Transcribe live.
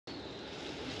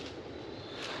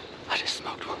just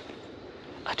smoked one.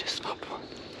 I just smoked one.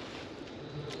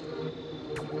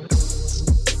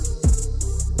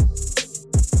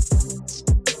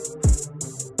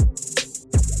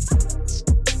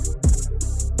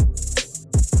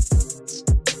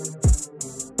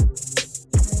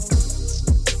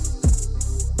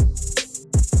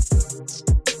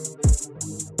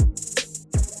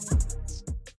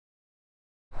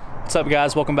 What's up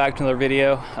guys, welcome back to another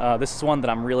video. This is one that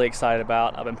I'm really excited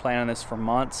about. I've been planning this for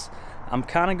months. I'm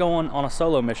kind of going on a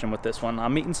solo mission with this one.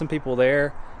 I'm meeting some people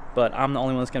there, but I'm the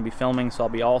only one that's going to be filming, so I'll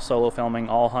be all solo filming,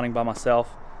 all hunting by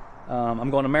myself. I'm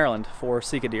going to Maryland for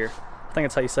Sika deer. I think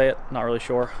that's how you say it, not really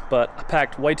sure. But I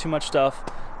packed way too much stuff.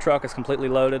 Truck is completely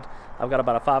loaded. I've got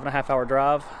about a 5.5 hour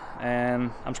drive,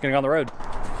 and I'm just going to go on the road.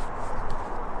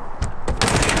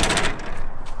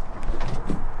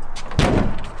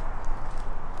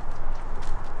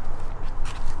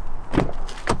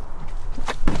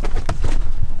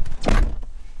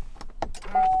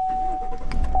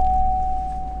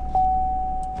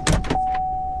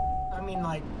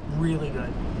 Really good.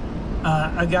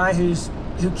 A guy who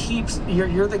keeps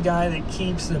you're the guy that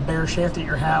keeps the bare shaft at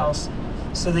your house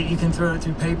so that you can throw it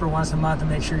through paper once a month and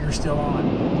make sure you're still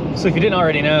on. So if you didn't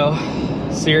already know,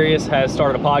 Sirius has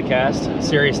started a podcast,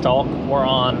 Sirius Talk. We're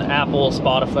on Apple,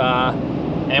 Spotify,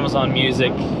 Amazon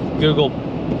Music, Google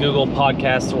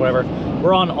Podcasts or whatever.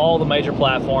 We're on all the major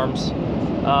platforms.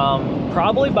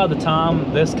 Probably by the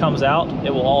time this comes out,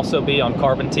 it will also be on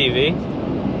Carbon TV.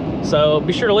 So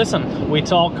be sure to listen. We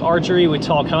talk archery, we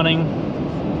talk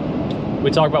hunting, we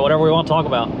talk about whatever we want to talk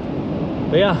about.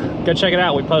 But yeah, go check it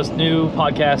out. We post new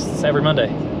podcasts every Monday.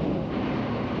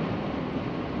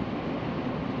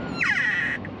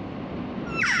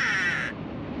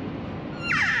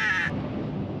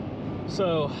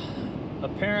 So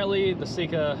apparently the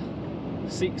Sika,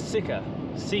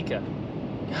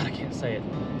 God, I can't say it.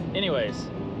 Anyways,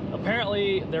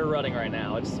 apparently they're rutting right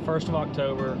now. It's the 1st of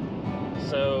October.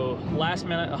 So last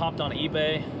minute I hopped on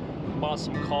eBay, bought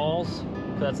some calls,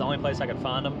 because that's the only place I could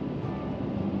find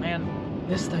them. Man,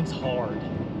 this thing's hard.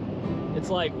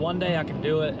 It's like one day I can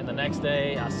do it and the next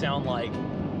day I sound like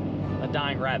a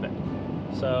dying rabbit.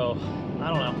 So I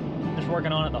don't know, just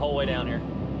working on it the whole way down here.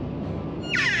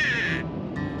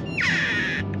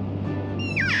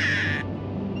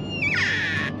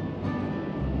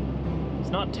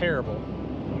 It's not terrible.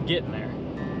 I'm getting there.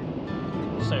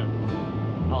 Soon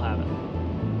I'll have it.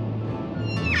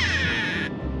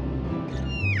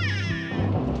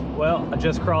 Well, I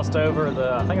just crossed over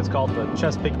the, I think it's called the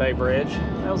Chesapeake Bay Bridge.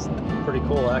 That was pretty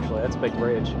cool actually, that's a big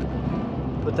bridge.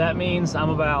 But that means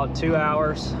I'm about 2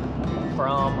 hours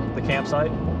from the campsite.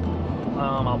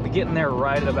 I'll be getting there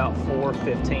right at about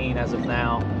 4:15 as of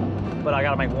now. But I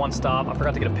gotta make one stop. I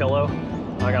forgot to get a pillow.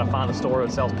 I gotta find a store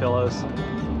that sells pillows.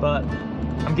 But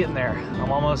I'm getting there,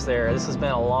 I'm almost there. This has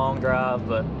been a long drive,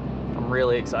 but I'm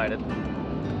really excited.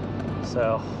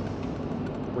 So,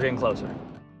 we're getting closer.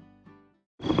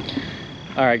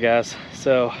 All right guys,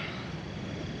 so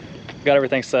got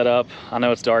everything set up. I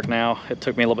know it's dark now. It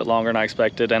took me a little bit longer than I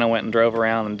expected, and I went and drove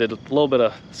around and did a little bit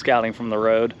of scouting from the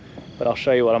road, but I'll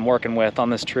show you what I'm working with on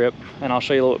this trip, and I'll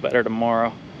show you a little bit better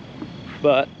tomorrow.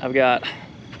 But I've got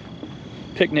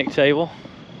picnic table.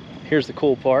 Here's the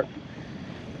cool part.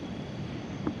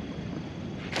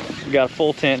 We got a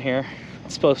full tent here.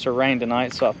 It's supposed to rain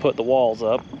tonight, so I put the walls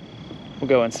up. We'll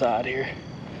go inside here.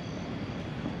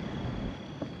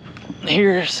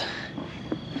 Here's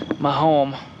my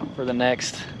home for the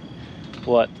next,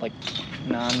 what, like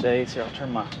 9 days. Here, I'll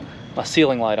turn my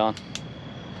ceiling light on.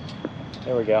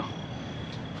 There we go.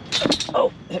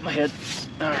 Oh, hit my head.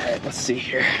 All right, let's see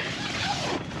here.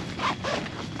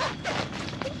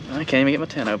 I can't even get my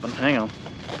tent open. Hang on.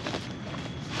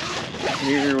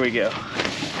 Here we go.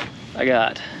 I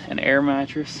got an air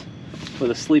mattress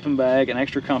with a sleeping bag, an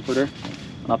extra comforter,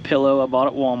 my pillow I bought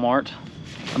at Walmart.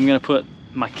 I'm gonna put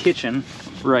my kitchen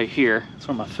right here. That's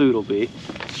where my food will be.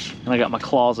 And I got my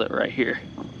closet right here.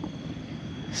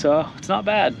 So it's not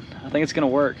bad. I think it's gonna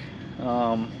work.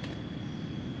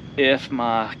 If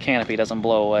my canopy doesn't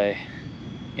blow away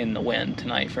in the wind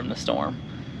tonight from the storm.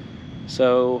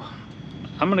 So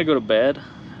I'm gonna go to bed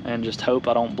and just hope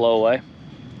I don't blow away.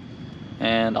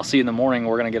 And I'll see you in the morning.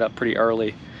 We're gonna get up pretty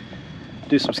early,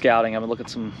 do some scouting. I've been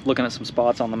looking at some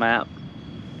spots on the map.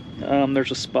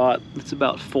 There's a spot that's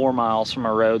about 4 miles from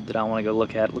a road that I want to go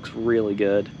look at. It looks really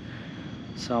good.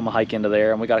 So I'm gonna hike into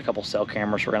there, and we got a couple cell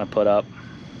cameras we're gonna put up.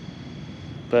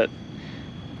 But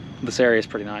this area is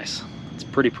pretty nice. It's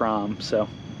pretty prime. So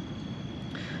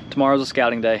tomorrow's a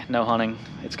scouting day, no hunting.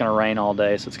 It's gonna rain all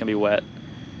day, so it's gonna be wet.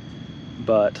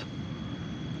 But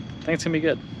I think it's gonna be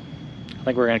good. I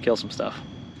think we're gonna kill some stuff.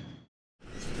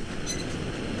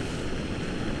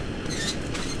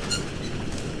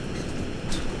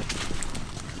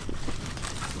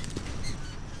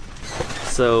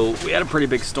 So we had a pretty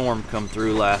big storm come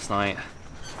through last night.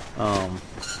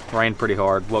 Rained pretty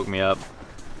hard, woke me up.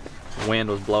 The wind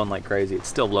was blowing like crazy. It's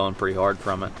still blowing pretty hard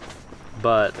from it.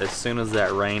 But as soon as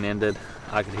that rain ended,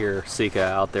 I could hear Sika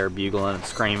out there bugling and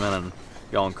screaming and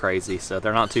going crazy. So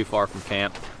they're not too far from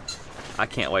camp. I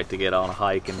can't wait to get on a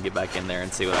hike and get back in there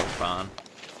and see what I can find.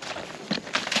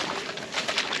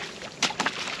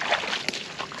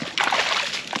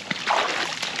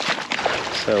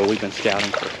 So we've been scouting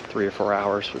for 3 or 4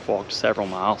 hours. We've walked several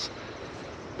miles,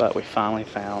 but we finally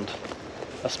found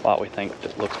a spot we think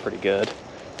that looks pretty good.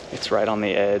 It's right on the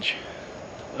edge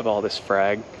of all this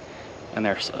frag, and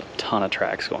there's a ton of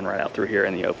tracks going right out through here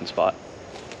in the open spot.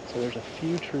 So there's a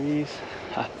few trees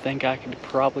I think I could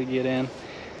probably get in.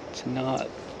 It's not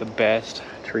the best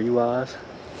tree-wise,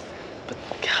 but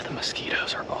God, the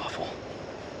mosquitoes are awful.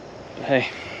 But hey,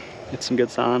 it's some good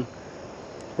sign.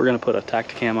 We're gonna put a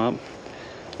Tacticam up,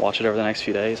 watch it over the next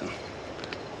few days, and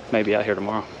maybe out here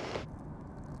tomorrow.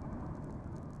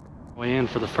 Way in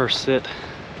for the first sit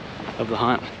of the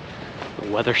hunt.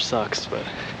 The weather sucks, but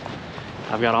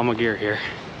I've got all my gear here.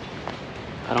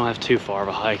 I don't have too far of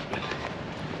a hike, but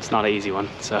it's not an easy one,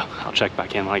 so I'll check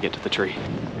back in when I get to the tree.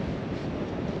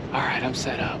 All right, I'm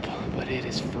set up, but it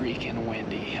is freaking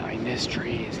windy. I mean, this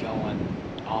tree is going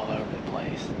all over the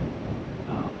place.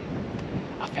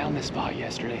 I found this spot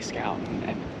yesterday scouting,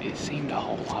 and it seemed a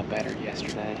whole lot better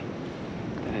yesterday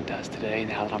than it does today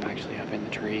now that I'm actually up in the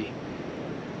tree,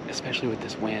 especially with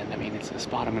this wind. I mean, it's a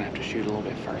spot I'm gonna have to shoot a little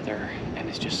bit further, and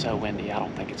it's just so windy, I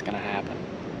don't think it's gonna happen.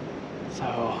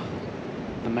 So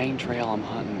the main trail I'm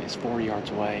hunting is 40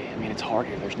 yards away. I mean, it's hard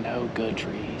here, there's no good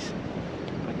trees,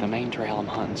 but the main trail I'm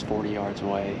hunting is 40 yards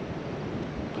away.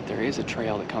 But there is a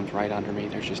trail that comes right under me,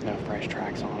 there's just no fresh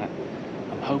tracks on it.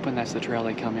 I'm hoping that's the trail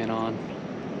they come in on,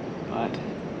 but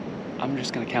I'm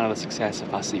just gonna count it a success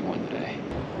if I see one today.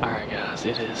 All right guys,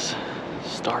 it is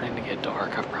starting to get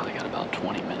dark. I've probably got about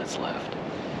 20 minutes left,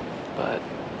 but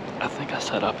I think I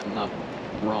set up in the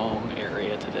wrong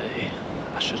area today.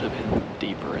 I should have been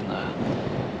deeper in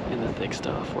the thick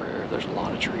stuff where there's a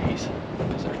lot of trees,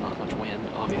 because there's not much wind,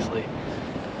 obviously.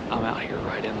 I'm out here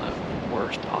right in the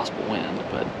worst possible wind,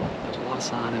 but there's a lot of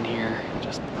sign in here,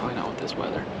 just probably not with this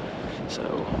weather.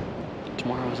 So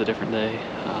tomorrow is a different day.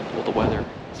 Well, the weather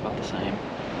is about the same,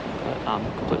 but I'm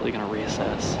completely gonna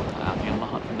reassess. I think I'm gonna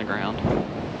hunt from the ground,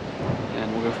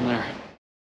 and we'll go from there.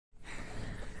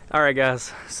 All right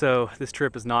guys, so this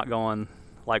trip is not going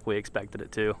like we expected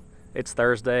it to. It's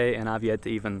Thursday and I've yet to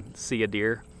even see a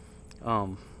deer.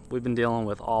 We've been dealing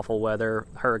with awful weather,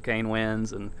 hurricane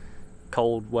winds and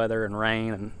cold weather and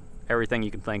rain and everything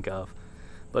you can think of.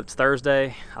 But it's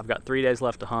Thursday, I've got 3 days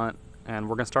left to hunt, and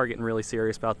we're gonna start getting really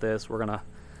serious about this. We're gonna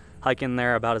hike in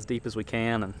there about as deep as we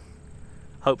can and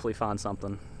hopefully find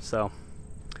something. So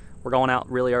we're going out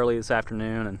really early this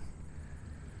afternoon, and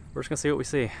we're just gonna see what we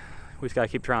see. We just gotta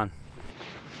keep trying.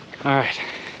 All right,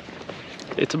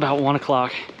 it's about 1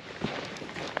 o'clock.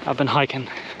 I've been hiking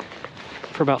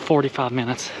for about 45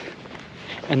 minutes,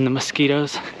 and the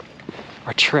mosquitoes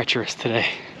are treacherous today.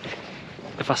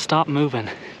 If I stop moving,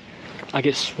 I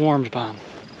get swarmed by them.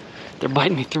 They're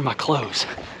biting me through my clothes.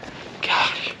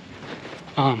 Gosh.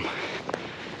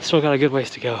 Still got a good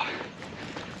ways to go,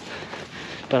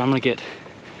 but I'm gonna get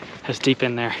as deep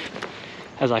in there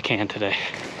as I can today.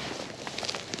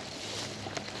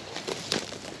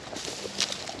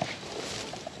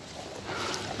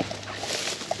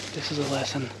 This is a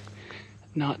lesson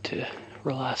not to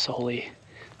rely solely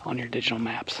on your digital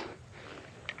maps.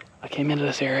 I came into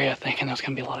this area thinking there was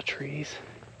gonna be a lot of trees.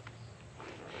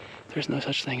 There's no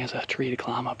such thing as a tree to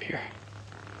climb up here.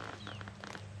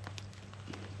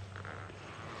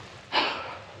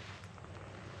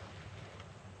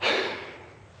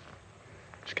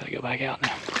 Just gotta go back out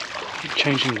now. I'm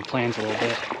changing the plans a little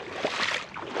bit.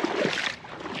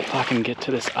 If I can get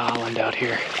to this island out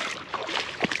here,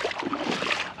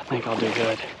 I think I'll do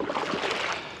good.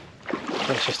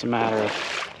 So it's just a matter of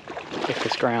if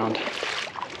this ground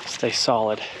stays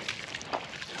solid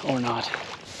or not.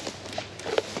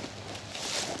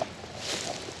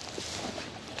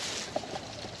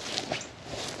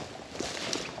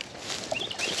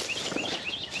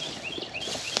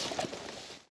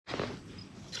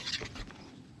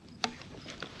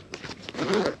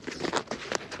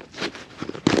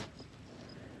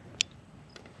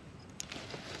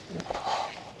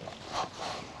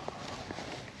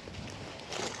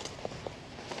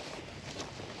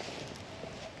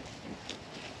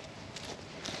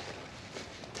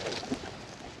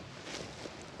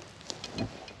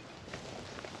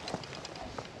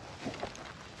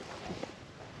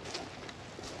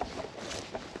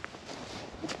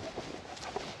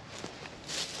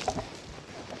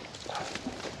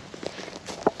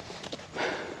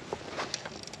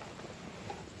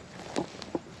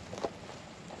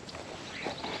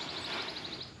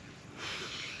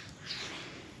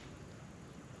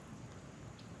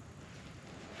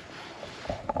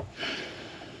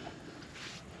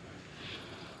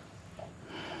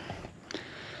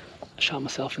 shot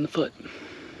myself in the foot.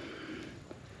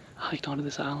 I hiked onto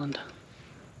this island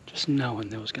just knowing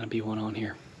there was going to be one on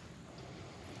here.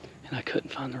 And I couldn't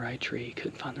find the right tree,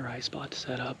 couldn't find the right spot to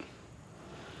set up.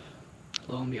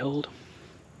 Lo and behold,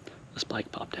 a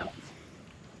spike popped out.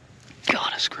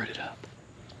 God, I screwed it up.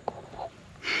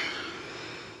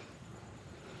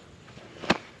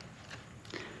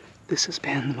 This has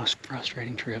been the most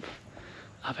frustrating trip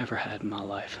I've ever had in my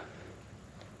life.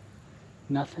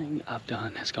 Nothing I've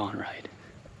done has gone right.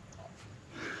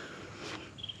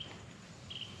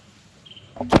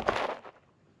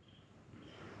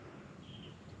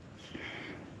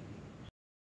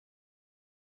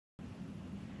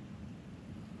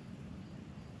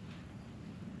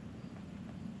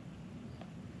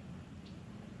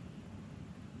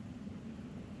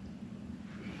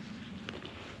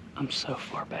 I'm so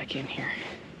far back in here.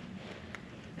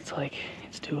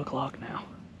 It's 2 o'clock now.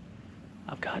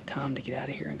 I've got time to get out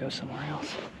of here and go somewhere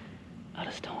else. I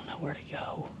just don't know where to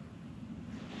go.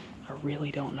 I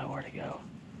really don't know where to go.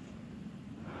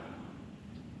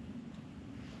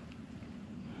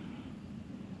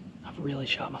 I've really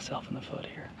shot myself in the foot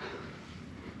here.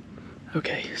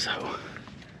 Okay, so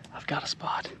I've got a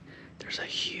spot. There's a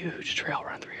huge trail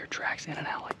running through here, tracks in and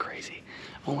out like crazy.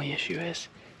 Only issue is,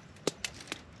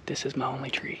 this is my only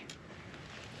tree.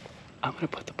 I'm gonna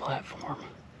put the platform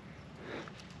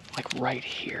like right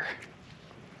here.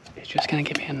 It's just gonna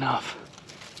give me enough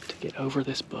to get over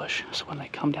this bush, so when they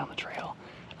come down the trail,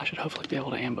 I should hopefully be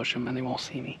able to ambush them and they won't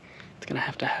see me. It's gonna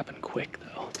have to happen quick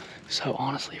though. So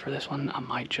honestly, for this one, I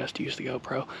might just use the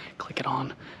GoPro, click it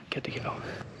on, good to go.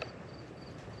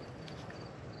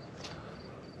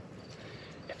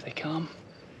 If they come,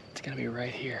 it's gonna be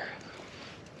right here.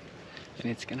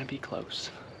 And it's gonna be close.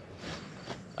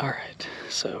 All right,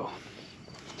 so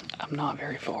I'm not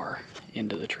very far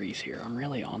into the trees here. I'm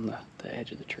really on the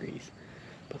edge of the trees,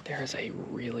 but there is a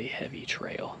really heavy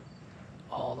trail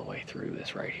all the way through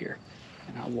this right here.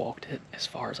 And I walked it as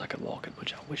far as I could walk it,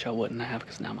 which I wish I wouldn't have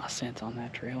because now my scent's on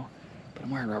that trail. But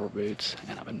I'm wearing rubber boots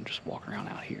and I've been just walking around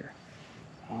out here.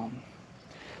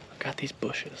 I've got these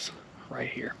bushes right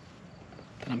here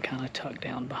that I'm kind of tucked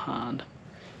down behind.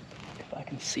 If I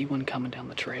can see one coming down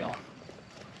the trail,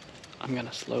 I'm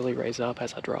gonna slowly raise up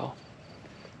as I draw,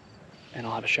 and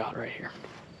I'll have a shot right here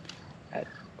at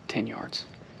 10 yards.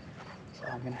 So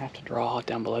I'm gonna have to draw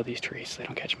down below these trees so they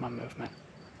don't catch my movement,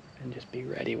 and just be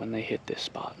ready when they hit this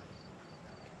spot.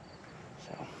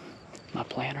 So my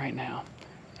plan right now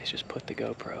is just put the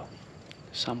GoPro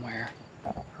somewhere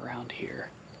around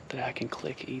here that I can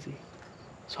click easy.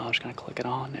 So I'm just gonna click it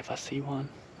on if I see one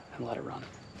and let it run.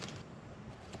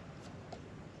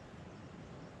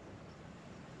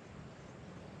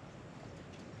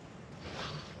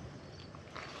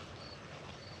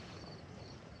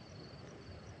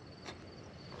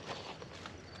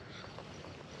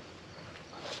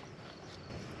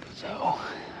 So,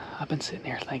 I've been sitting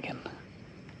here thinking,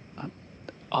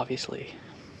 obviously,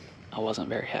 I wasn't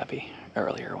very happy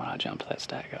earlier when I jumped that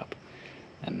stack up,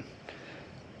 and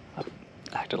I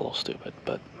acted a little stupid,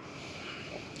 but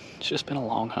it's just been a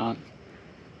long hunt,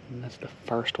 and that's the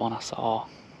first one I saw,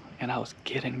 and I was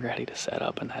getting ready to set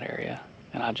up in that area,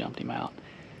 and I jumped him out.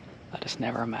 I just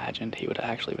never imagined he would have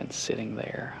actually been sitting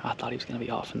there. I thought he was going to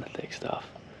be off in the thick stuff.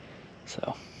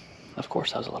 So, of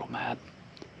course I was a little mad.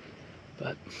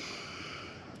 But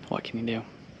what can you do?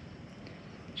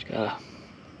 Just gotta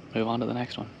move on to the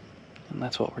next one. And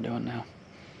that's what we're doing now.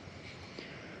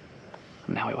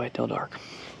 And now we wait till dark.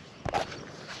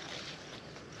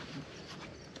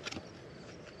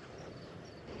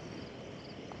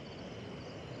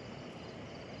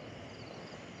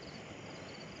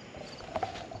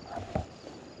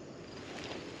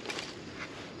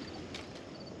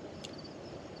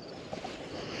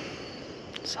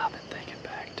 So I've been thinking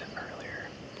back to earlier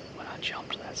when I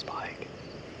jumped that spike.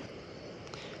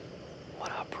 What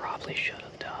I probably should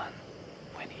have done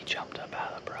when he jumped up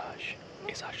out of the brush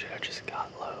is I should have just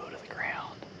got low to the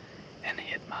ground and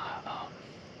hit my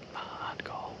hind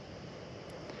call.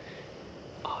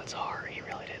 Odds are he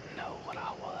really didn't know what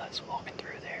I was walking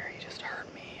through there. He just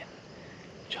heard me and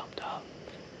jumped up.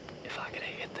 If I could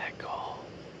have hit that call,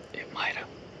 it might have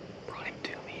brought him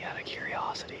to me out of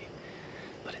curiosity.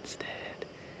 But instead,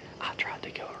 I tried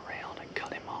to go around and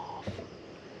cut him off.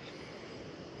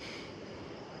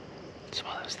 It's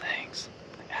one of those things,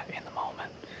 in the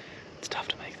moment, it's tough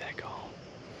to make that call.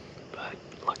 But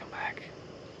looking back,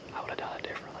 I would have done it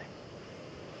differently.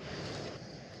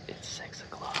 It's 6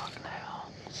 o'clock now,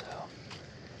 so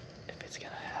if it's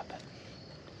gonna happen,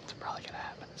 it's probably gonna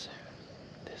happen soon.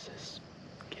 This is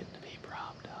getting to be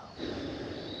prime time.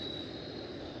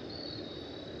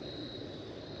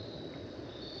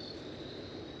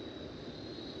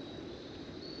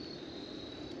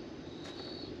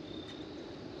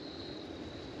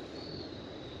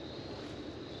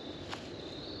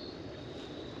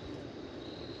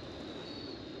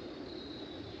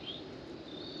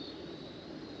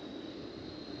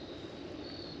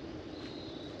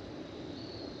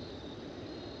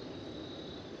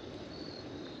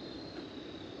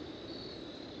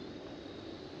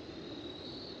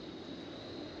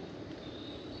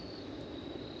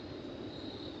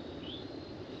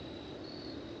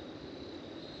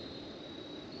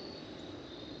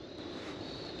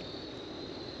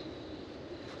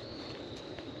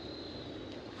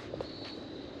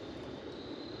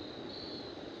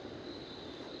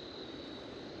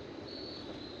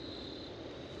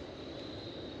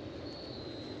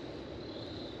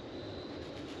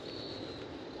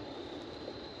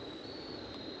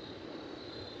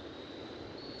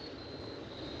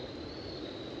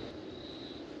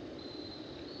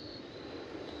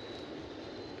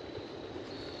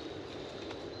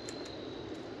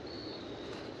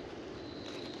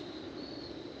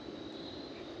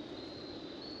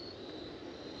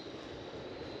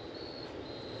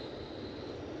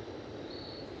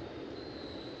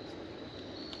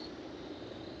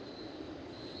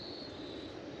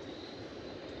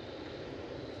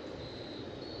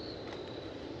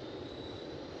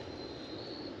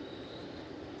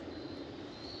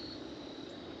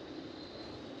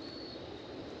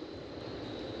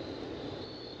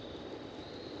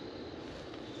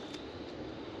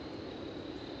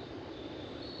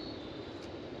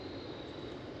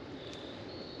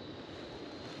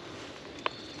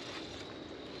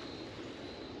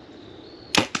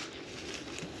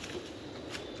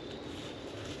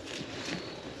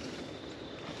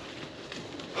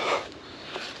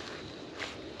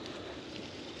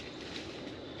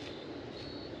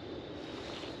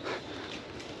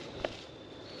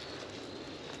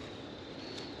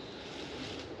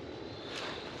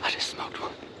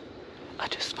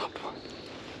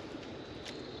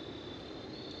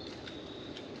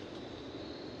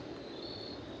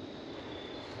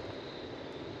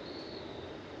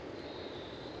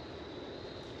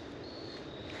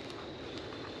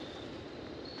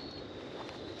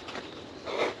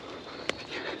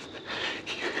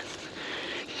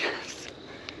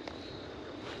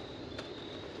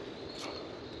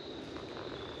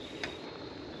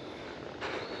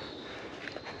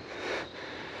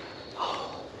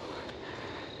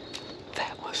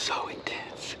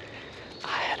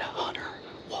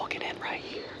 walking in right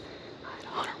here. I had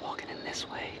Hunter walking in this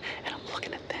way, and I'm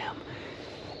looking at them.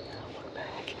 And I look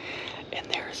back, and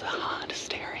there's a hunt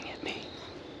staring at me.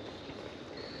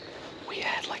 We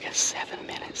had like a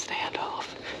 7-minute standoff,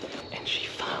 and she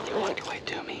finally walked her way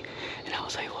to me, and I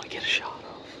was able to get a shot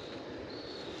off.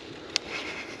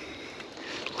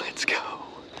 Let's go.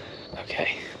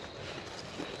 Okay.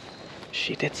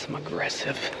 She did some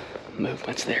aggressive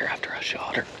movements there after I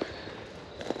shot her.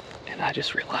 And I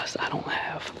just realized I don't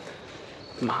have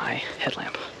my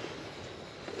headlamp.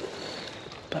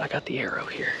 But I got the arrow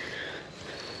here.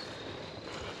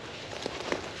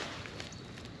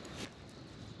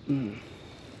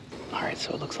 Alright,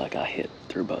 so it looks like I hit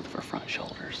through both of her front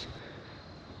shoulders.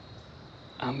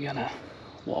 I'm gonna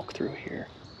walk through here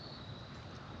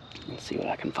and see what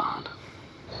I can find.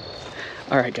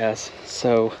 Alright guys,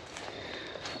 so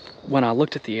when I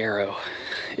looked at the arrow,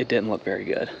 it didn't look very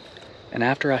good. And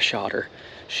after I shot her,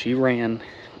 she ran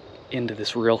into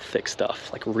this real thick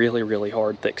stuff, like really, really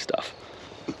hard thick stuff.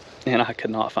 And I could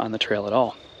not find the trail at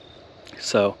all.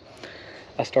 So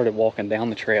I started walking down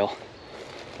the trail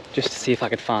just to see if I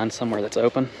could find somewhere that's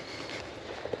open.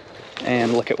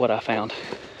 And look at what I found.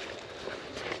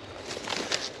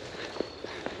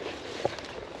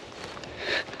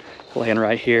 Laying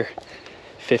right here,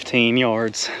 15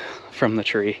 yards from the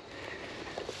tree.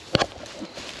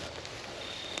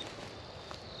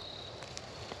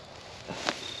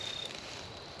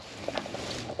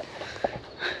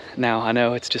 Now I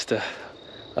know it's just a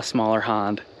smaller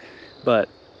hind, but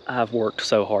I've worked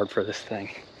so hard for this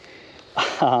thing.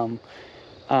 I'm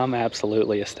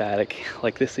absolutely ecstatic.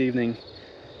 Like, this evening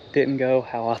didn't go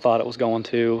how I thought it was going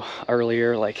to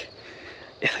earlier. Like,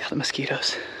 yeah, I got the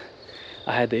mosquitoes.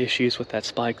 I had the issues with that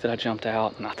spike that I jumped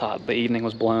out, and I thought the evening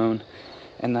was blown.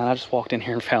 And then I just walked in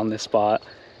here and found this spot,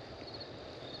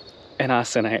 and I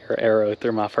sent an arrow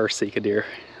through my first Sika deer.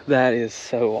 That is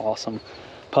so awesome.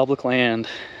 Public land,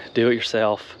 do it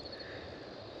yourself.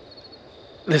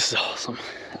 This is awesome.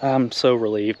 I'm so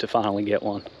relieved to finally get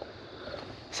one.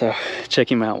 So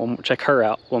check him out, check her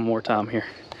out one more time here.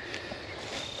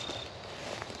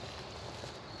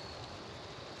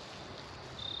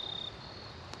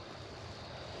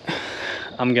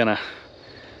 I'm gonna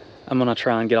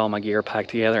try and get all my gear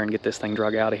packed together and get this thing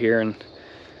drug out of here, and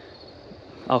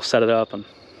I'll set it up and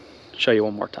show you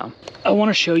one more time. I want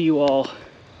to show you all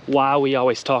why we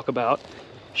always talk about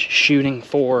shooting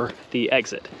for the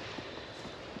exit.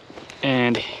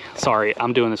 And sorry,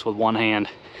 I'm doing this with one hand.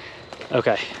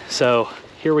 Okay, so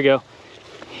here we go.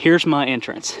 Here's my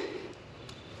entrance.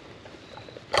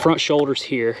 Front shoulders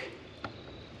here.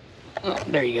 Oh,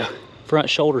 there you go. Front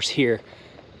shoulders here.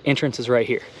 Entrance is right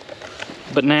here.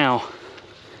 But now,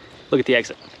 look at the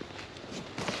exit.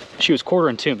 She was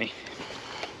quartering to me.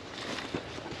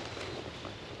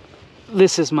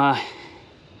 This is my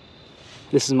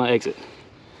exit.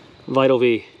 Vital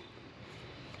V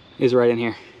is right in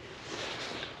here.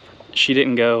 She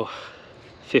didn't go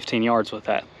 15 yards with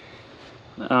that.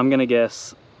 I'm gonna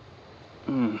guess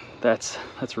that's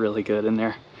really good in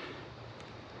there.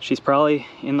 She's probably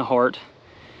in the heart,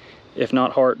 if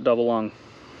not heart, double lung,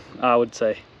 I would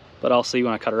say. But I'll see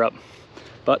when I cut her up.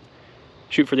 But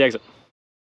shoot for the exit.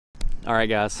 All right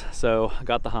guys, so I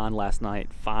got the hind last night.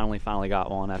 Finally got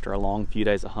one after a long few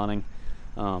days of hunting.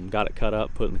 Got it cut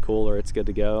up, put in the cooler, it's good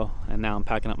to go. And now I'm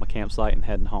packing up my campsite and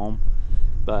heading home.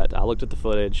 But I looked at the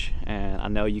footage, and I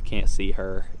know you can't see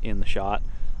her in the shot.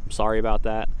 I'm sorry about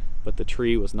that, but the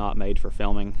tree was not made for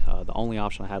filming. The only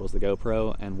option I had was the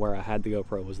GoPro, and where I had the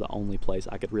GoPro was the only place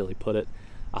I could really put it.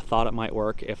 I thought it might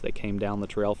work if they came down the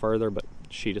trail further, but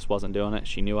she just wasn't doing it.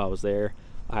 She knew I was there.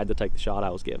 I had to take the shot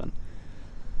I was given.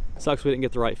 Sucks we didn't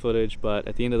get the right footage, but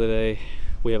at the end of the day,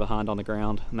 we have a hind on the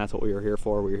ground, and that's what we were here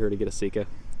for. We were here to get a Sika.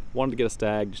 Wanted to get a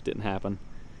stag, just didn't happen.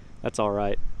 That's all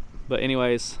right. But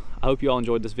anyways, I hope you all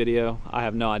enjoyed this video. I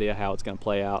have no idea how it's going to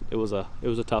play out. It was a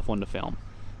tough one to film.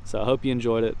 So I hope you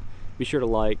enjoyed it. Be sure to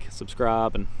like,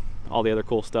 subscribe, and all the other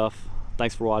cool stuff.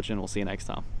 Thanks for watching. We'll see you next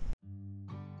time.